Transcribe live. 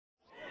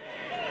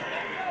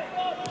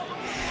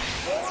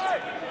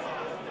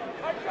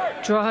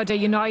Drogheda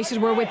United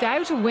were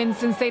without a win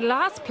since they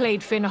last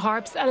played Finn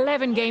Harps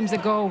 11 games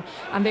ago,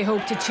 and they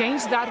hope to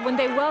change that when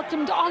they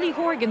welcomed Ollie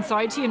Horgan's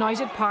side to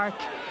United Park.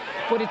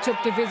 But it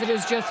took the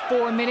visitors just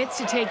 4 minutes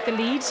to take the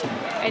lead.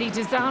 Eddie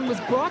Dizan was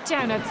brought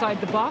down outside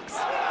the box.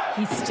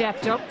 He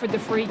stepped up for the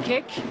free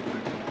kick.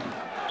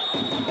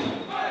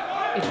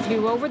 It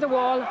flew over the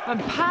wall and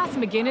past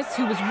McGuinness,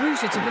 who was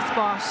rooted to the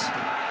spot.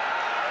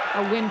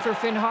 A win for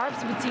Finn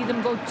Harps would see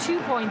them go 2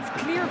 points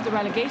clear of the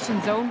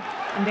relegation zone,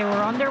 and they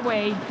were on their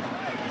way.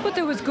 But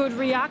there was good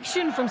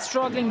reaction from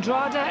struggling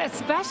Drogheda,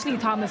 especially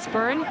Thomas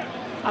Byrne.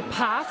 A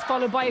pass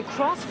followed by a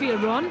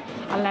crossfield run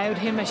allowed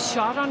him a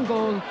shot on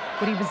goal,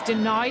 but he was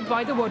denied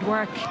by the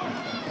woodwork.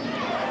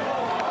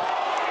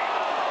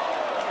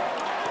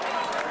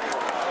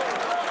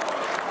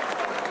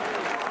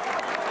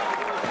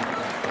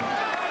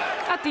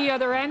 At the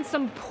other end,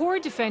 some poor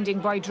defending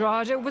by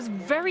Drogheda was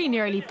very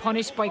nearly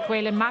punished by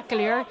Quaylen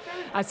McAleer,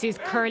 as his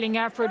curling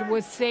effort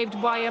was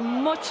saved by a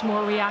much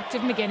more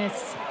reactive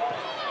McGuinness.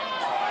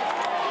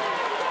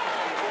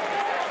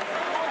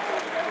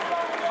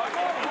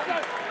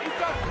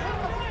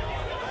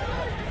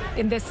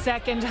 In the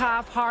second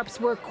half, Harps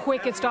were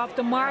quickest off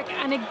the mark,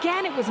 and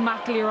again it was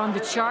McAleer on the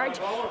charge,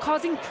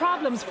 causing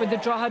problems for the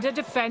Drogheda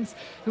defence,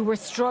 who were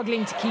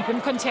struggling to keep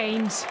him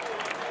contained.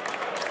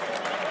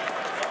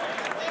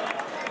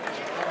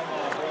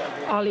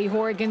 Ollie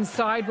Horgan's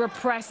side were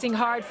pressing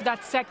hard for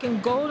that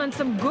second goal, and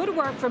some good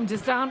work from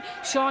Dizan,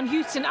 Sean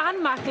Houston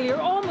and McAleer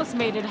almost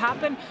made it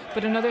happen,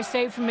 but another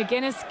save from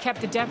McGuinness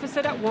kept the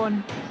deficit at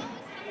 1.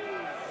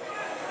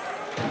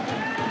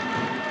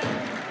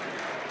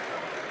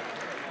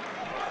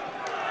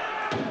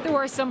 There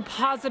were some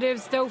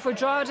positives though for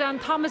Drogheda, and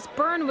Thomas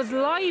Byrne was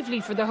lively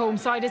for the home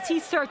side as he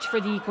searched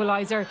for the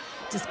equaliser.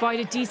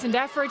 Despite a decent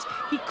effort,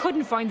 he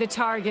couldn't find the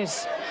target.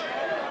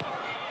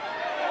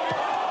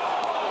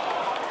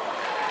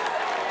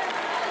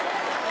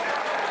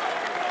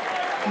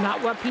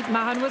 Not what Pete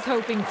Mahan was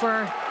hoping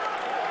for.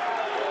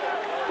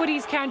 But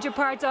his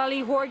counterpart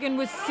Ollie Horgan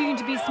was soon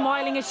to be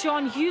smiling as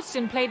Sean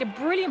Houston played a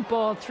brilliant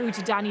ball through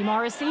to Danny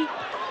Morrissey.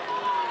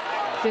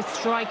 The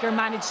striker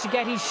managed to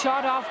get his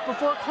shot off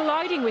before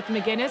colliding with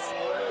McGuinness,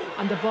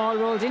 and the ball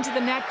rolled into the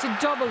net to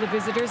double the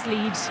visitors'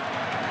 lead.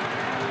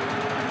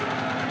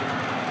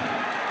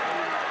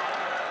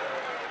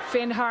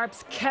 Finn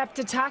Harps kept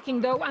attacking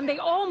though, and they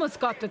almost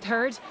got the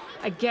third.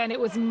 Again it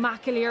was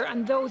McAleer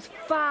and those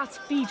fast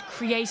feet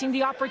creating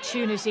the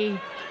opportunity.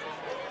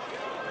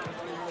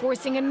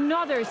 Forcing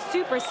another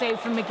super save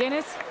from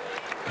McGuinness,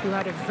 who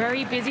had a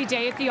very busy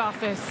day at the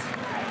office.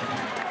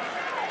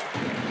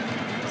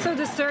 So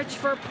the search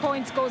for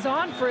points goes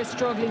on for a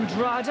struggling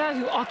Drogheda,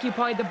 who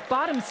occupy the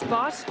bottom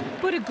spot,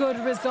 but a good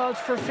result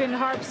for Finn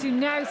Harps, who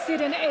now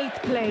sit in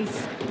 8th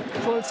place.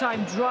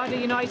 Full-time Drogheda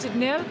United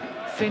 0,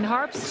 Finn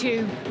Harps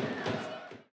 2.